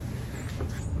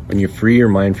When you free your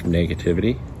mind from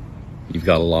negativity, you've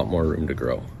got a lot more room to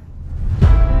grow.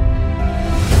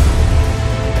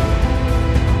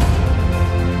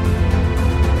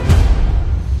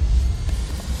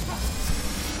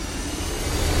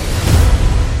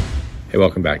 Hey,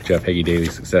 welcome back. Jeff Hagee, Daily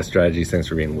Success Strategies. Thanks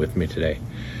for being with me today.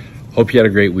 Hope you had a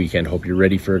great weekend. Hope you're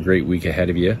ready for a great week ahead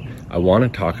of you. I want to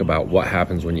talk about what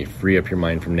happens when you free up your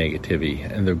mind from negativity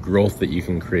and the growth that you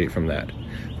can create from that.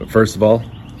 But first of all,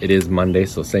 it is Monday,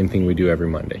 so same thing we do every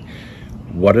Monday.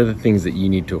 What are the things that you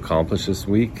need to accomplish this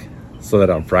week so that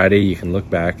on Friday you can look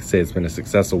back, say it's been a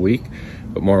successful week,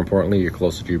 but more importantly, you're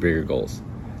closer to your bigger goals.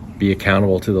 Be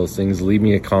accountable to those things. Leave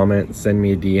me a comment, send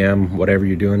me a DM, whatever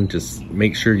you're doing. Just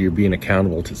make sure you're being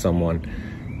accountable to someone,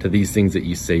 to these things that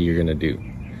you say you're going to do.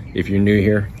 If you're new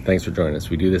here, thanks for joining us.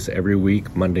 We do this every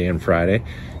week, Monday and Friday.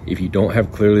 If you don't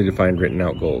have clearly defined written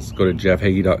out goals, go to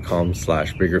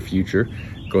jeffhagee.com/biggerfuture.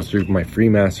 Go through my free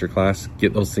masterclass,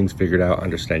 get those things figured out,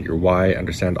 understand your why,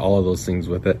 understand all of those things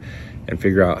with it, and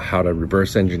figure out how to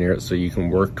reverse engineer it so you can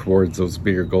work towards those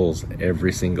bigger goals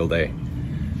every single day.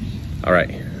 All right,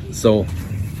 so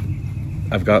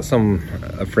I've got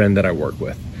a friend that I work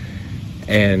with,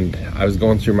 and I was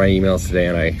going through my emails today,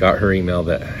 and I got her email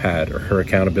that had her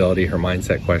accountability, her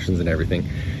mindset questions and everything,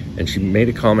 and she made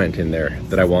a comment in there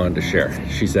that I wanted to share.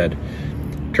 She said,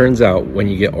 turns out when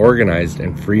you get organized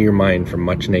and free your mind from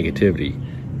much negativity,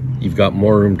 you've got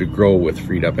more room to grow with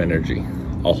freed up energy.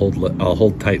 I'll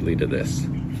hold tightly to this.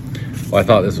 Well, I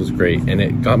thought this was great, and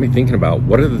it got me thinking about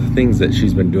what are the things that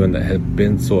she's been doing that have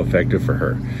been so effective for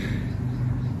her.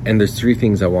 And there's 3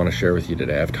 things I want to share with you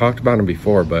today. I've talked about them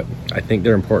before, but I think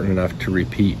they're important enough to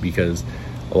repeat because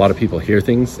a lot of people hear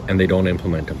things and they don't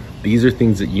implement them. These are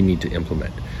things that you need to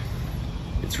implement.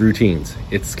 It's routines,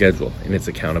 it's schedule, and it's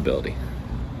accountability.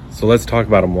 So let's talk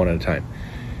about them one at a time.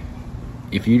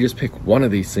 If you just pick one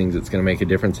of these things, it's going to make a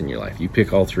difference in your life. You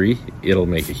pick all 3, it'll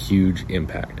make a huge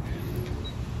impact.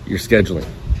 Your scheduling.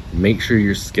 Make sure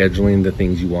you're scheduling the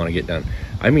things you want to get done.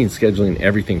 I mean scheduling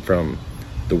everything from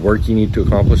the work you need to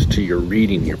accomplish to your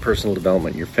reading, your personal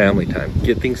development, your family time.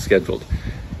 Get things scheduled.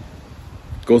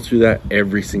 Go through that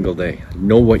every single day.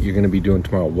 Know what you're going to be doing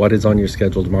tomorrow. What is on your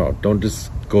schedule tomorrow? Don't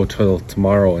just go till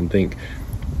tomorrow and think,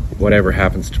 whatever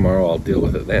happens tomorrow, I'll deal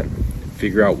with it then.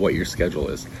 Figure out what your schedule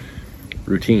is.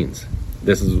 Routines.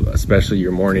 This is especially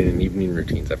your morning and evening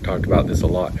routines. I've talked about this a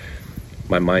lot.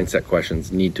 My mindset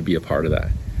questions need to be a part of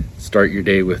that. Start your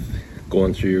day with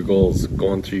going through your goals,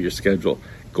 going through your schedule,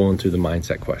 going through the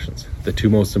mindset questions. The 2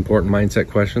 most important mindset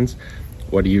questions: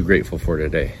 what are you grateful for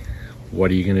today?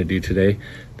 What are you going to do today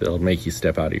that'll make you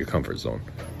step out of your comfort zone?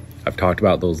 I've talked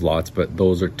about those lots, but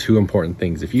those are 2 important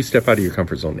things. If you step out of your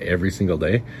comfort zone every single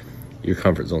day, your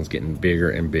comfort zone's getting bigger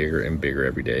and bigger and bigger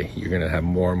every day. You're going to have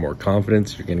more and more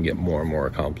confidence. You're going to get more and more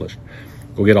accomplished.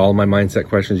 Go get all of my mindset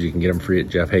questions. You can get them free at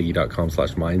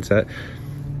jeffhagee.com/mindset.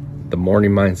 The morning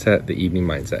mindset, the evening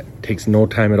mindset. It takes no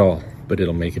time at all, but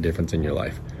it'll make a difference in your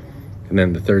life. And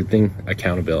then the 3rd thing,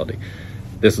 accountability.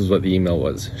 This is what the email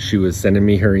was. She was sending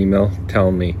me her email,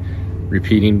 telling me,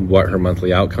 repeating what her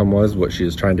monthly outcome was, what she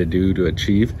was trying to do to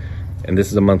achieve. And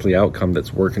this is a monthly outcome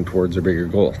that's working towards her bigger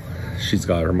goal. She's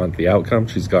got her monthly outcome,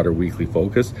 she's got her weekly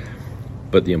focus,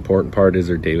 but the important part is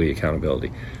her daily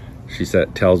accountability. She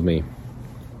tells me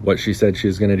what she said she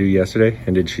was going to do yesterday,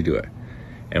 and did she do it?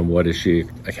 And what is she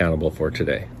accountable for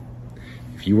today?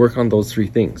 If you work on those 3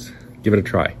 things, give it a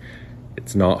try.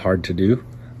 It's not hard to do,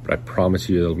 but I promise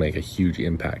you it'll make a huge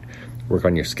impact. Work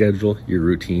on your schedule, your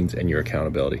routines, and your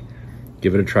accountability.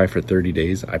 Give it a try for 30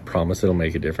 days. I promise it'll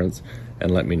make a difference,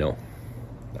 and let me know.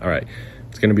 All right,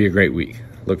 it's going to be a great week.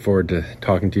 Look forward to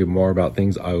talking to you more about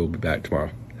things. I will be back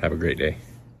tomorrow. Have a great day.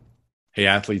 Hey,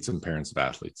 athletes and parents of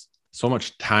athletes. So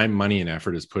much time, money, and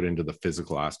effort is put into the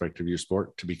physical aspect of your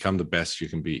sport to become the best you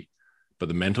can be. But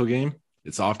the mental game,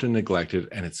 it's often neglected,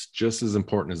 and it's just as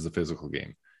important as the physical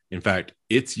game. In fact,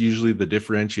 it's usually the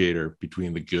differentiator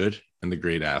between the good and the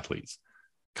great athletes.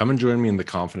 Come and join me in the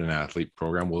Confident Athlete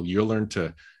program where you'll learn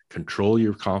to control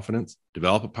your confidence,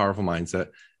 develop a powerful mindset,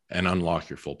 and unlock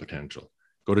your full potential.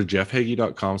 Go to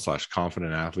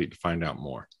jeffhagee.com/confidentathlete to find out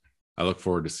more. I look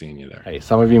forward to seeing you there. Hey,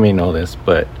 some of you may know this,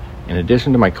 but in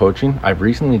addition to my coaching, I've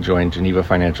recently joined Geneva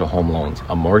Financial Home Loans,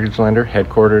 a mortgage lender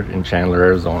headquartered in Chandler,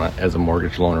 Arizona, as a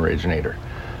mortgage loan originator.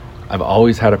 I've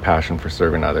always had a passion for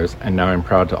serving others, and now I'm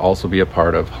proud to also be a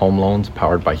part of Home Loans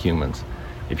Powered by Humans.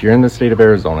 If you're in the state of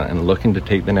Arizona and looking to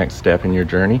take the next step in your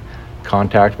journey,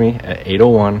 contact me at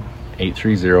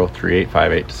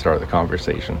 801-830-3858 to start the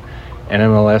conversation.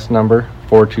 NMLS number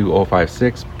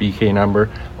 42056, BK number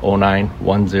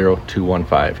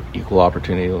 0910215, Equal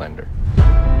Opportunity Lender.